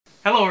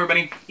Hello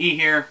everybody, E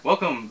here.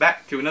 Welcome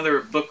back to another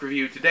book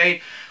review.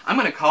 Today, I'm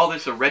going to call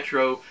this a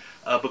retro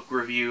book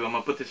review. I'm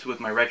going to put this with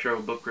my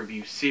retro book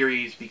review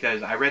series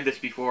because I read this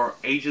before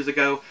ages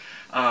ago,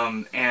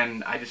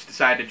 and I just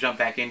decided to jump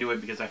back into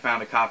it because I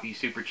found a copy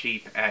super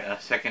cheap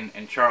at Second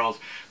and Charles.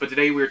 But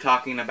today we're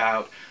talking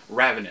about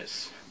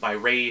RAVENOUS by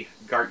Ray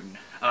Garton.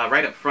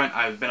 Right up front,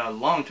 I've been a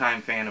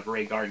long-time fan of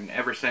Ray Garton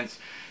ever since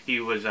he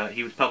was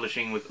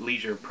publishing with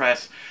Leisure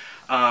Press.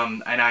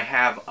 And I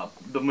have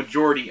the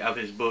majority of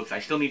his books. I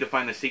still need to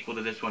find the sequel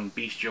to this one,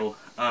 Bestial.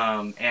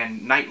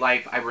 And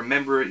Nightlife, I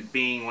remember it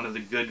being one of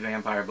the good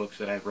vampire books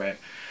that I've read.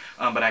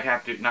 But I'd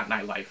have to, not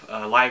Nightlife,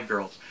 Live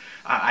Girls.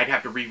 I'd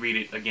have to reread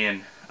it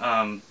again.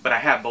 But I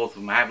have both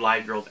of them. I have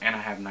Live Girls and I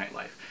have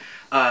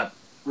Nightlife.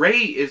 Ray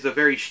is a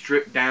very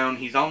stripped down,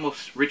 he's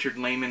almost Richard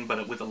Lehman,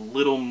 but with a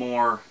little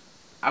more,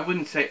 I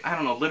wouldn't say, I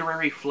don't know,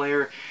 literary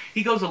flair.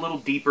 He goes a little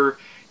deeper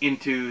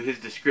into his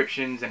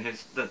descriptions and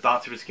the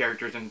thoughts of his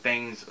characters and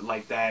things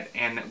like that.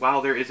 And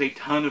while there is a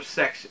ton of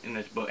sex in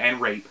this book and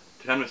rape,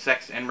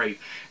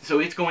 so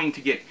it's going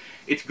to get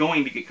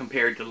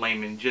compared to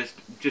Lehman just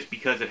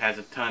because it has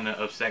a ton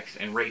of sex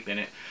and rape in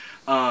it.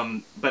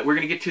 But we're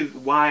going to get to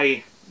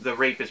why the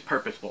rape is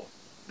purposeful.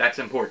 That's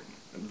important.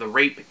 The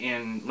rape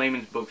in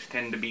Lehman's books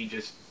tend to be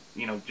just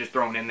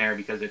thrown in there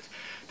because it's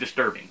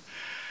disturbing.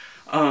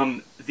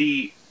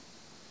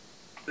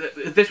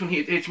 This one,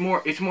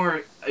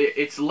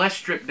 it's less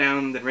stripped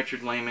down than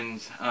Richard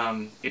Lehman's.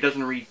 It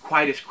doesn't read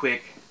quite as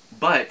quick,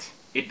 but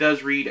it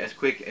does read as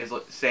quick as,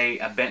 let's say,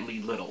 a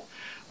Bentley Little.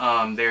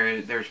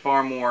 There's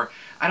far more,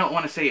 I don't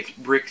want to say it's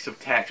bricks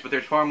of text, but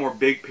there's far more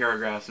big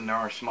paragraphs than there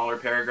are smaller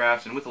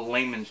paragraphs, and with a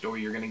Lehman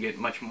story you're going to get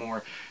much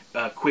more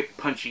quick,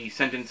 punchy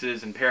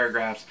sentences and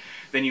paragraphs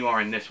than you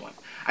are in this one.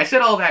 I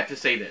said all that to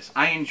say this.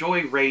 I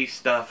enjoy Ray's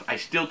stuff. I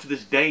still to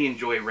this day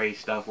enjoy Ray's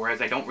stuff,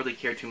 whereas I don't really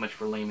care too much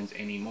for Lehman's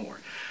anymore.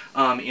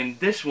 In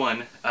this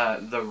one,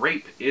 the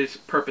rape is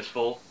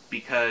purposeful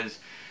because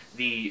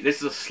this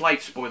is a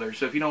slight spoiler,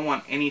 so if you don't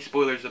want any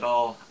spoilers at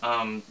all,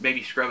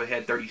 maybe scrub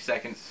ahead 30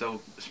 seconds.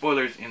 So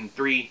spoilers in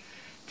 3,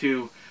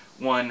 2,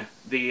 1.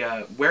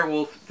 The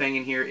werewolf thing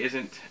in here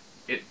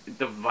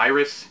the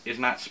virus is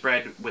not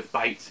spread with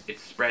bites,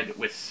 it's spread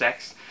with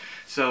sex.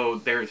 So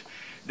there's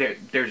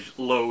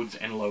loads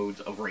and loads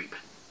of rape.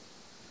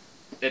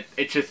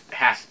 It just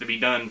has to be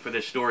done for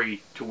this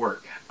story to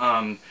work.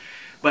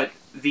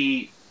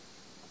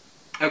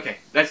 Okay,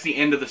 that's the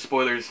end of the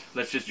spoilers.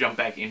 Let's just jump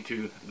back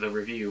into the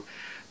review.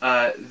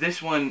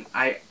 This one,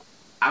 I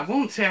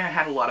won't say I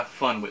had a lot of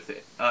fun with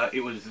it.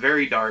 It was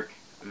very dark,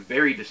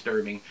 very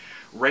disturbing.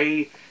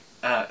 Ray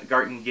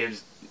Garton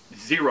gives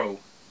zero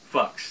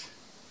fucks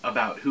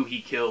about who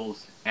he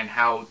kills and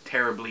how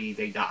terribly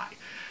they die.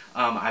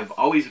 I've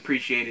always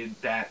appreciated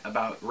that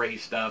about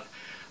Ray's stuff.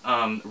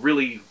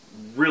 Really,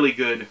 really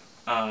good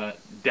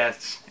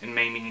deaths and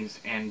maimings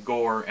and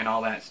gore and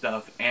all that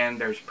stuff,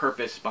 and there's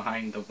purpose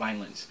behind the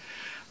violence.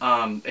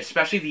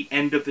 Especially the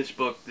end of this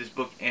book. This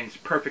book ends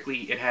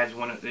perfectly. It has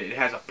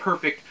a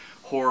perfect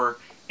horror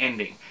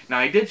ending. Now,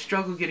 I did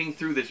struggle getting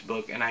through this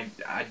book, and I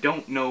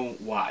don't know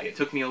why. It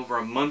took me over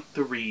a month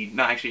to read.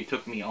 No, actually, it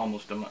took me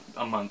almost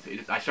a month.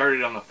 I started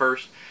it on the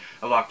 1st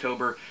of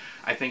October.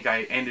 I think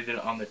I ended it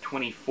on the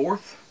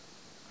 24th.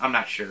 I'm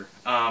not sure.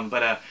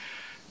 But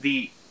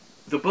the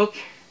book,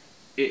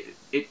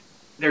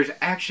 there's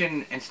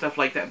action and stuff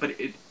like that, but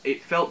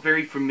it felt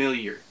very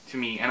familiar to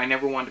me, and I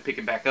never wanted to pick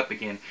it back up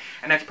again.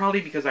 And that's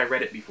probably because I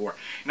read it before.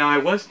 Now, I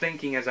was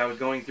thinking as I was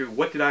going through,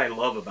 what did I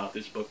love about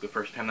this book the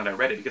first time that I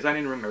read it? Because I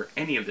didn't remember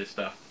any of this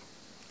stuff.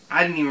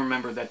 I didn't even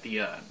remember that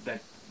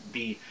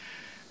the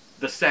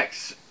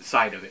sex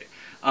side of it.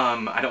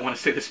 I don't want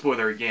to say the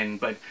spoiler again,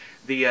 but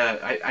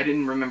I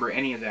didn't remember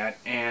any of that,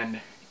 and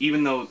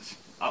even though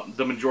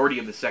the majority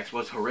of the sex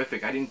was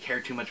horrific, I didn't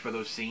care too much for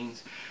those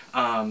scenes.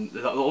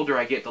 The older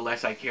I get, the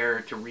less I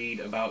care to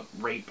read about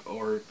rape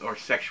or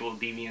sexual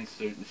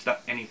deviance or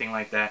stuff, anything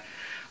like that.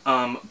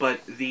 But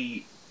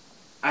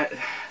I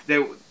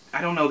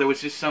don't know, there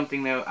was just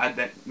something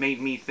that made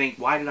me think,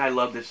 why did I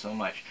love this so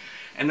much?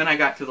 And then I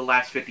got to the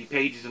last 50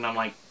 pages and I'm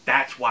like,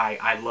 that's why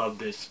I love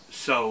this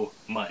so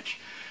much.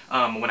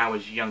 When I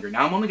was younger.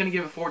 Now I'm only going to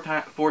give it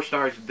 4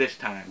 stars this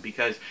time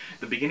because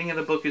the beginning of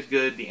the book is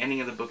good, the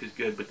ending of the book is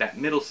good, but that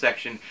middle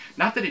section,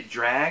 not that it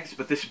drags,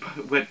 but this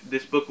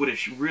book would have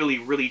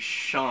really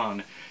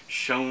shined,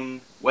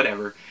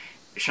 whatever.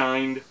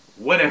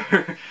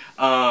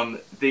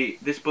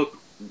 This book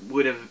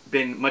would have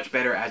been much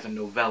better as a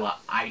novella,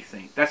 I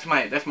think. That's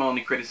my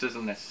only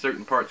criticism, that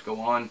certain parts go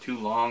on too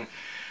long.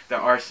 There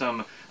are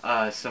some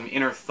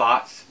inner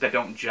thoughts that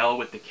don't gel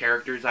with the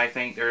characters, I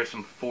think. There are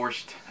some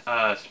forced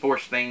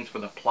things for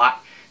the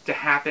plot to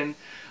happen.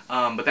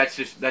 But that's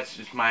just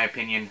my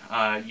opinion.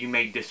 You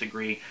may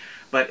disagree.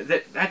 But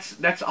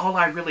that's all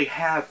I really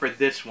have for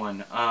this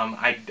one.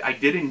 I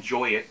did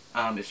enjoy it,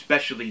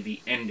 especially the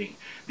ending.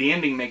 The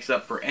ending makes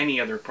up for any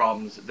other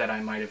problems that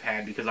I might have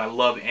had because I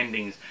love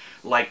endings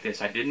like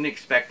this. I didn't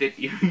expect it,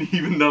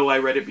 even though I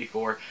read it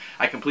before.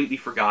 I completely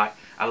forgot.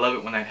 I love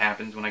it when that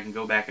happens, when I can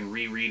go back and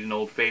reread an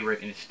old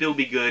favorite and it still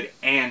be good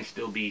and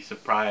still be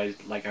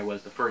surprised like I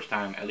was the first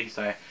time. At least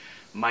I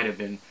might have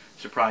been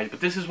surprised.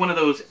 But this is one of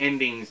those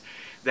endings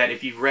that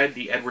if you've read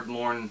the Edward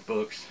Lorn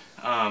books,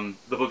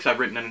 the books I've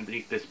written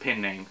underneath this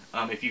pen name,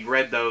 if you've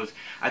read those,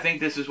 I think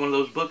this is one of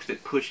those books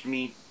that pushed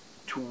me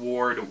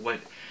toward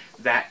what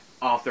that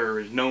author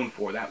is known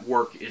for, that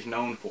work is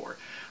known for,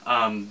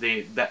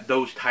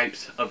 those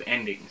types of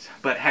endings.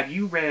 But have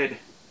you read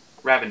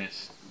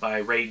RAVENOUS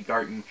by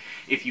Garton?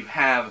 If you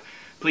have,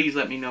 please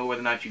let me know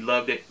whether or not you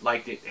loved it,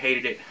 liked it,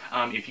 hated it.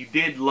 If you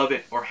did love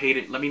it or hate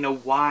it, let me know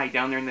why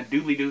down there in the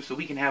doobly-doo so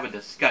we can have a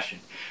discussion.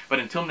 But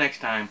until next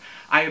time,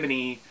 I have been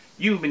E,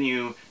 you've been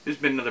you, this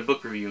has been another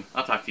book review.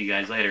 I'll talk to you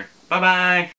guys later. Bye-bye!